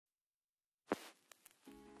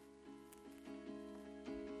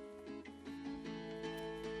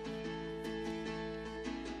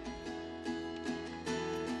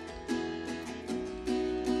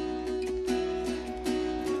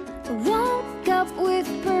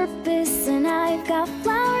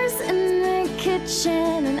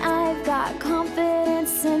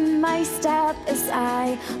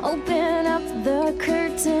I open up the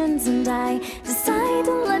curtains and I decide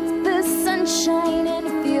to let the sun shine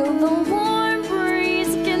and feel the warm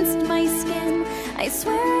breeze against my skin. I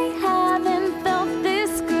swear I haven't felt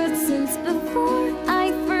this good since before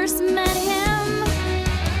I first met him.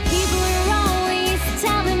 People are always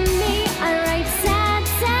telling me I write sad,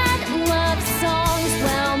 sad love songs.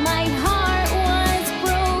 Well, my heart was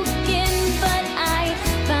broken, but I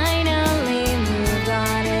finally moved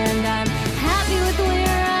on, and I'm happy with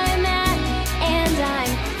where I'm at, and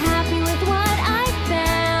I'm happy with what I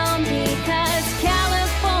found, because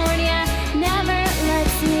California never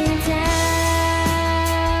lets me down.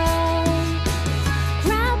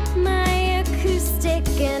 Grab my acoustic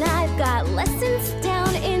and I've got lessons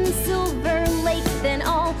down in Silverlake. Then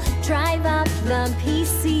I'll drive up the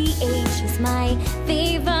PCH as my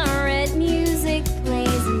favorite music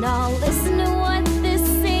plays, and I'll listen to what the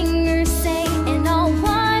singers say, and I'll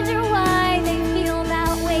wonder why they feel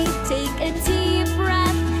that way. Take a deep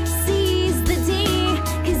breath, seize the day,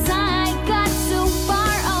 'cause I got so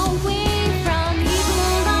far away from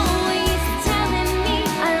people always telling me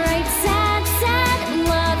I write sad, sad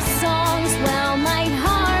love songs. Well, my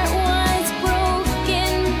heart was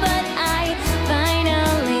broken, but I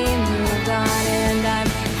finally moved on, and I'm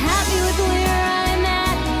happy with where I'm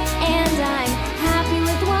at, and I'm happy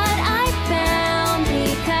with what I found,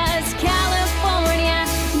 because California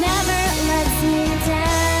never lets me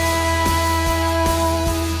down.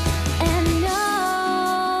 And no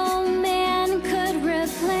man could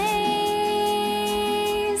replace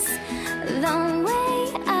the